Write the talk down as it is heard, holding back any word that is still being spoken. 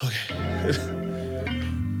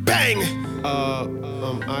Bang!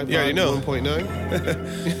 iPod You already know.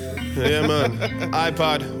 1.9. Yeah, man.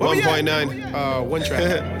 iPod 1.9. One track.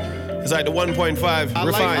 It's like the 1.5 I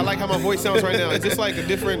refined. like how my voice sounds right now. Is this like a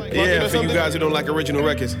different plugin Yeah, or for you something? guys who don't like original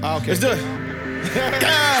records. Okay. Let's do it.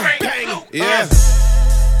 Bang! Yeah.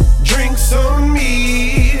 Drinks on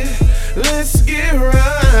me, let's get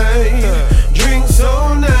right. Drinks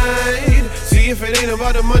all night, see if it ain't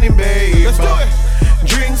about the money, babe. Let's do it.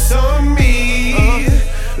 Drinks on me,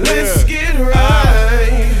 let's get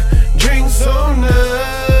right. Drinks all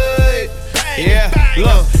night. Yeah,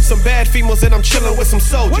 look, some bad females and I'm chilling with some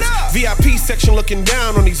soldiers. VIP section looking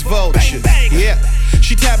down on these vultures. Yeah,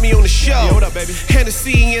 she tapped me on the show. Yo, what up, baby?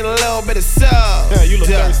 Hennessy and a little bit of soul. Yeah, you look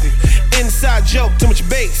thirsty. Inside joke, too much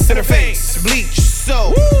bass in her face. Bleach,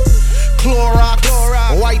 so Clorox,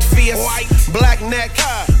 white fierce, black neck,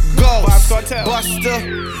 ghost, Buster.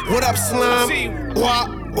 What up, slime?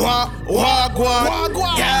 Wagwan.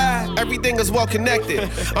 Yeah, everything is well connected.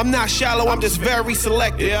 I'm not shallow, I'm just very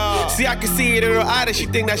selective. See, I can see it in her eye that she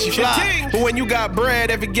think that she fly. But when you got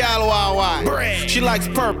bread, every gal wide. She likes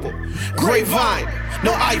purple, grapevine.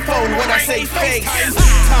 No iPhone when I say face.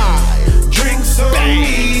 Drinks on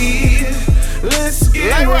me, let's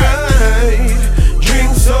get right.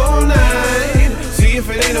 Drinks all night, see if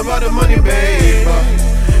it ain't about the money, babe.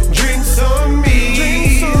 Drinks on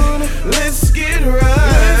me, let's get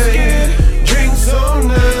right. Drinks all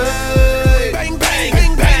night, bang, bang,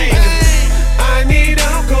 bang, bang. I need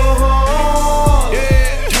alcohol,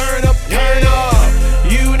 turn up,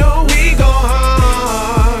 you know we go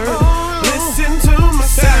hard. Listen to my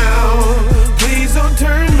sound, please don't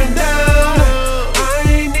turn me down.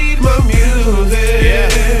 I need my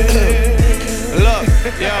music. Look,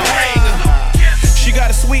 she got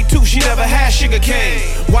a sweet tooth, she never had sugar cane.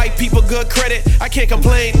 White people, good credit, I can't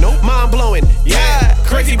complain. Mind blowing, yeah,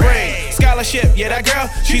 crazy brain. Scholarship, yeah, that girl,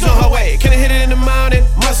 she's on her way. Can I hit it in the mountain?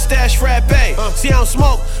 Mustache, frappe. See, I don't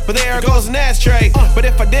smoke, but there goes an ashtray. But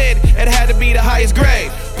if I did, it had to be the highest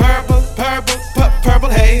grade. Purple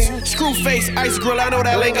haze. Screw face, ice grill, I know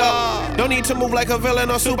that lingo. No need to move like a villain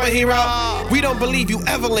or superhero. We don't believe you,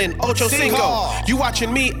 Evelyn, Ocho Cinco. You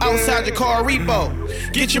watching me outside your car repo.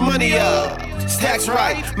 Get your money up, stacks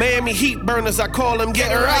right. Miami heat burners, I call them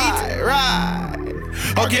get right.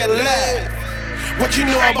 Or get left. What you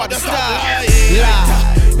know about the style?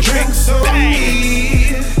 Drinks on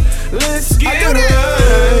me, let's get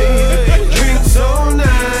right. Drinks all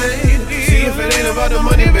night, see if it ain't about the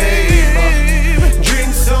money, babe.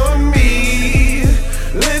 Drinks on me,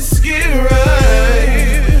 let's get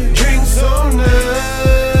right. Drinks all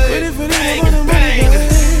night, bang, bang.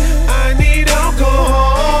 I need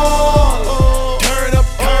alcohol, turn up,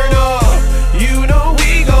 you know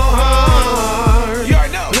we go hard.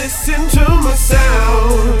 Listen to my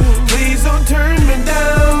sound, please don't turn me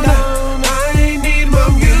down. I need my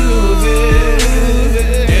music.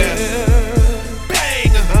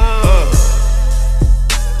 Bang.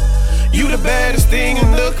 You the baddest thing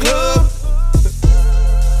in the club.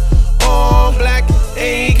 All black,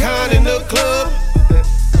 Akon in the club.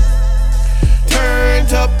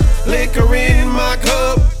 Turned up, liquor in my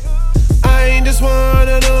cup. I just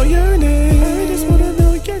wanna know your name.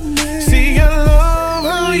 See, I love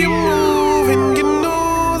how you move, and you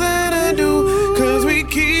know that I do. Cause we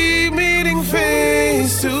keep meeting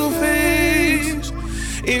face to face.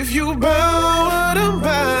 If you bow what I'm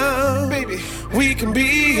bound, baby, we can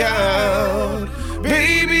be out.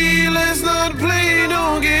 Baby, let's not play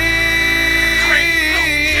no games.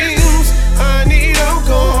 I need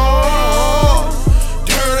alcohol,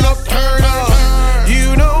 turn up,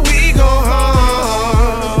 you know we go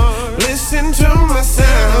hard. Listen to my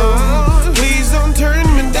sound, please don't turn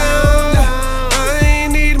me down. I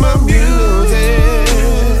need my music.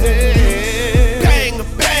 Bang,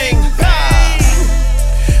 bang, bang.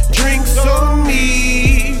 Drinks on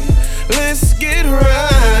me, let's get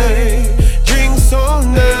right. Drinks all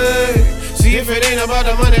night, see if it ain't about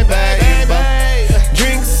the money, babe.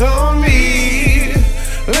 Drinks on me,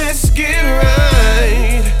 let's get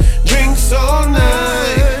right. Drinks all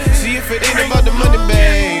night, see if it ain't about the money,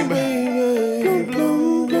 babe.